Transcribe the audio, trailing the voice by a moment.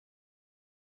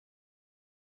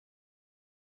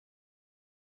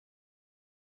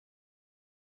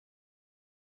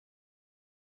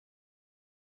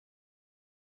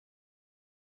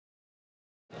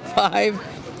5,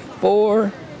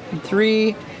 4,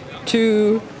 3,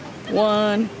 2, 1. The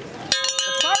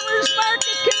farmers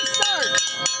market can start.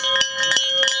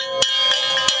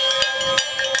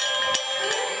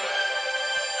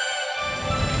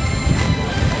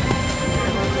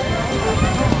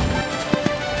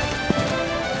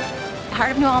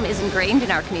 Heart of New Ulm is ingrained in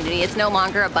our community. It's no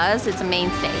longer a buzz, it's a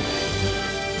mainstay.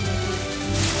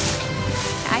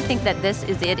 I think that this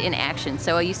is it in action.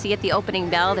 So you see at the opening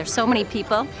bell, there's so many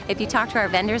people. If you talk to our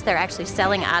vendors, they're actually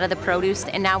selling out of the produce,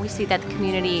 and now we see that the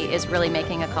community is really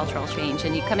making a cultural change.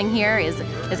 And you coming here is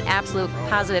absolute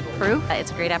positive proof.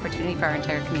 It's a great opportunity for our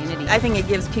entire community. I think it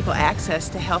gives people access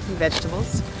to healthy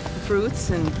vegetables, fruits,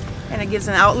 and it gives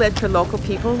an outlet for local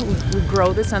people who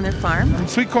grow this on their farm.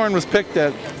 Sweet corn was picked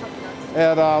at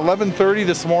 11:30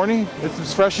 this morning. It's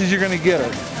as fresh as you're going to get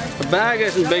it. The bag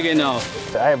isn't big enough.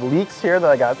 I have leeks here that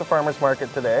I got at the farmer's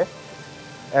market today,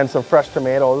 and some fresh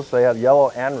tomatoes. They had yellow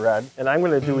and red, and I'm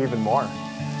going to do even more.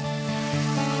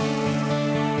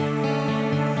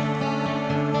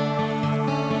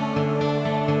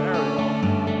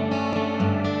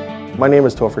 My name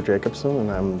is Topher Jacobson, and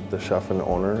I'm the chef and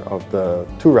owner of the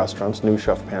 2 restaurants, New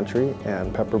Chef Pantry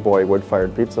and Pepper Boy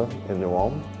Wood-Fired Pizza in New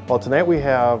Ulm. Well, tonight we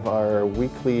have our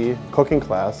weekly cooking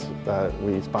class that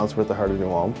we sponsor with the Heart of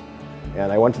New Ulm.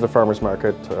 And I went to the farmer's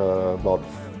market about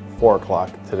 4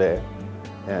 o'clock today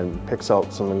and picks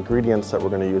out some ingredients that we're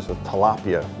going to use with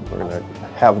tilapia. We're going to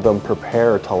have them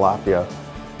prepare tilapia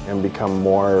and become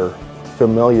more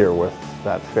familiar with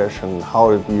that fish and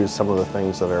how to use some of the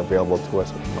things that are available to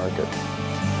us at the market.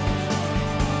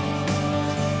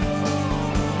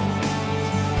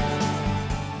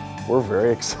 We're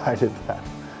very excited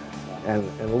and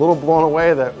a little blown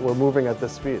away that we're moving at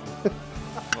this speed.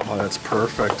 Oh, that's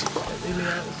perfect.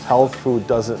 Health food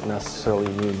doesn't necessarily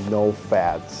mean no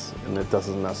fats, and it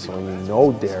doesn't necessarily mean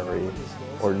no dairy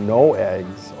or no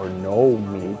eggs or no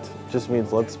meat. It just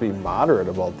means let's be moderate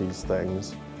about these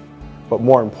things. But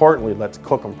more importantly, let's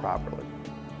cook them properly.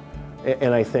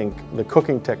 And I think the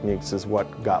cooking techniques is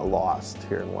what got lost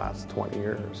here in the last 20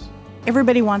 years.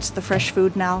 Everybody wants the fresh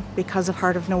food now because of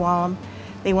Heart of New Ulm.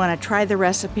 They want to try the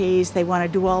recipes, they want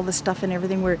to do all the stuff and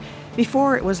everything. Where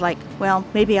before it was like, well,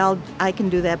 maybe I can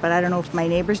do that, but I don't know if my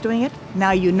neighbor's doing it.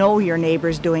 Now you know your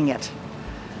neighbor's doing it.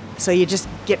 So you just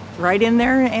get right in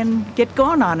there and get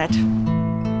going on it.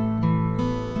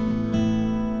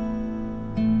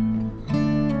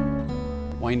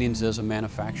 Windings is a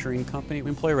manufacturing company. We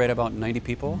employ right about 90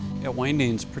 people. At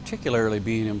Windings, particularly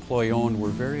being employee-owned, we're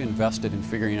very invested in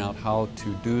figuring out how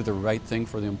to do the right thing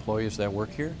for the employees that work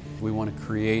here. We want to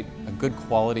create a good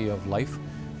quality of life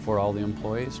for all the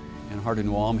employees, and Heart of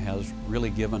New Ulm has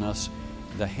really given us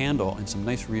the handle and some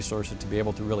nice resources to be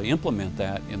able to really implement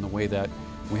that in the way that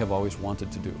we have always wanted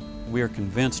to do. We are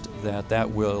convinced that that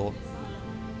will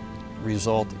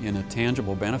result in a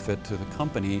tangible benefit to the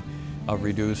company of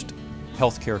reduced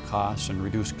healthcare costs and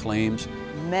reduced claims.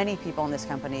 Many people in this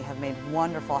company have made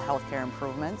wonderful healthcare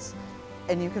improvements,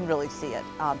 and you can really see it.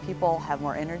 People have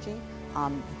more energy,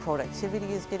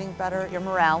 productivity is getting better, your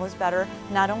morale is better,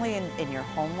 not only in your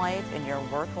home life, in your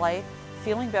work life.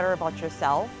 Feeling better about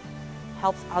yourself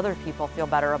helps other people feel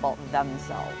better about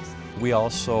themselves. We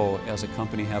also, as a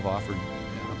company, have offered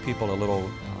people a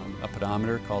little a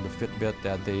pedometer called the Fitbit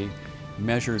that they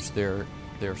measures their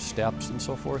steps and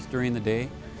so forth during the day.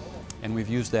 And we've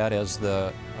used that as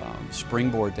the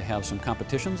springboard to have some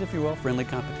competitions, if you will, friendly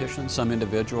competitions, some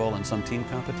individual and some team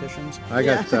competitions. I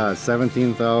got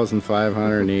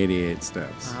 17,588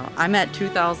 steps. I'm at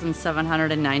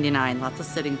 2,799, lots of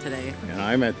sitting today. And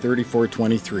I'm at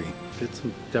 3,423. It's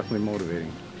definitely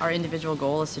motivating. Our individual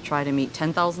goal is to try to meet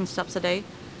 10,000 steps a day.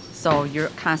 So you're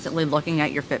constantly looking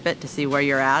at your Fitbit to see where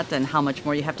you're at and how much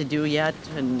more you have to do yet,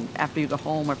 and after you go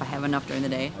home, or if I have enough during the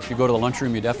day. If you go to the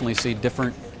lunchroom, you definitely see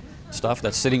different stuff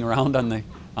that's sitting around on the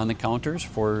counters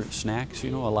for snacks.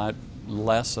 You know, a lot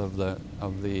less of the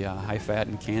high fat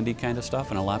and candy kind of stuff,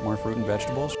 and a lot more fruit and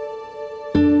vegetables.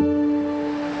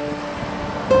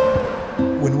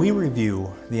 When we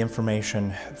review the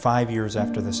information 5 years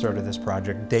after the start of this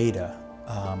project, data,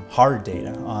 hard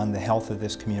data on the health of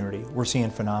this community, we're seeing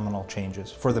phenomenal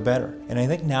changes for the better. And I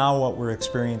think now what we're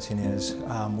experiencing is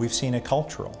we've seen a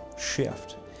cultural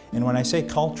shift. And when I say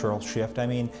cultural shift, I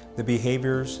mean the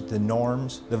behaviors, the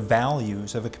norms, the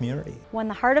values of a community. When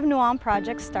the Heart of New Ulm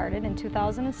project started in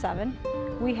 2007,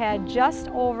 we had just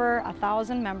over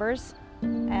 1,000 members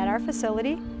at our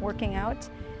facility working out,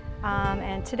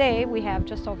 and today we have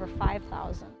just over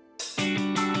 5,000.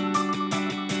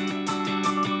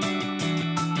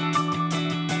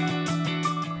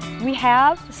 We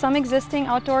have some existing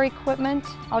outdoor equipment,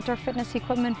 outdoor fitness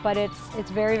equipment, but it's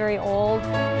very, very old.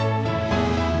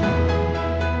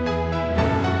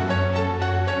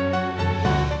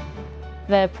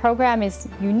 The program is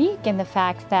unique in the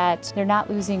fact that they're not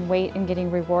losing weight and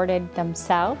getting rewarded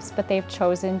themselves, but they've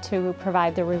chosen to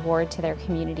provide the reward to their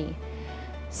community.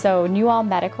 So New Ulm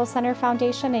Medical Center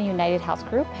Foundation and United Health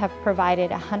Group have provided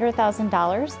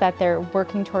 $100,000 that they're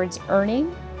working towards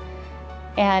earning.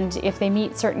 And if they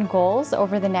meet certain goals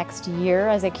over the next year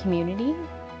as a community,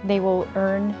 they will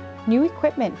earn new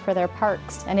equipment for their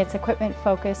parks. And it's equipment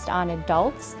focused on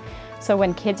adults. So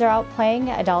when kids are out playing,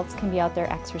 adults can be out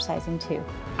there exercising too.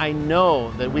 I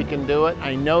know that we can do it.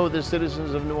 I know the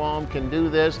citizens of New Ulm can do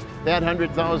this. That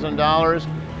 $100,000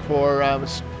 for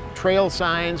trail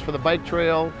signs for the bike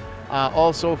trail,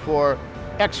 also for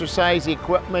exercise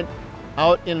equipment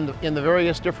out in the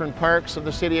various different parks of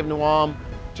the city of New Ulm.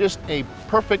 Just a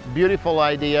perfect, beautiful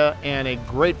idea and a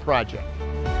great project.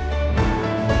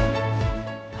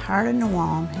 Heart of New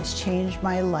Ulm has changed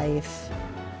my life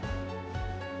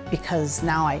because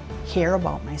now I care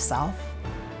about myself.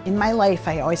 In my life,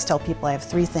 I always tell people I have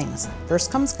three things.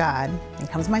 First comes God, then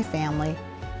comes my family,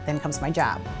 then comes my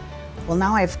job. Well,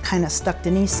 now I've kind of stuck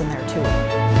Denise in there too.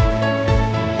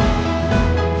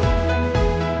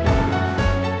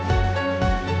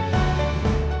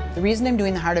 The reason I'm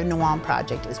doing the Heart of New Ulm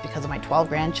project is because of my 12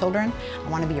 grandchildren. I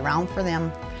want to be around for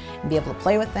them and be able to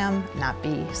play with them, not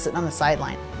be sitting on the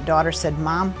sideline. My daughter said,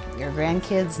 Mom, your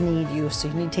grandkids need you, so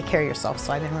you need to take care of yourself.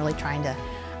 So I've been really trying to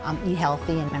eat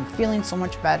healthy, and I'm feeling so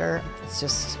much better.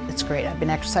 It's great. I've been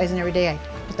exercising every day. I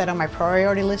put that on my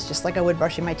priority list, just like I would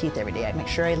brushing my teeth every day. I make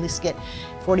sure I at least get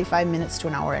 45 minutes to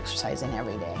an hour exercising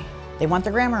every day. They want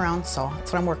their grandma around, so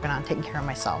that's what I'm working on, taking care of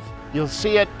myself. You'll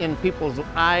see it in people's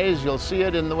eyes, you'll see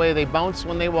it in the way they bounce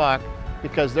when they walk,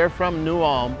 because they're from New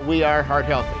Ulm. We are heart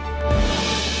healthy.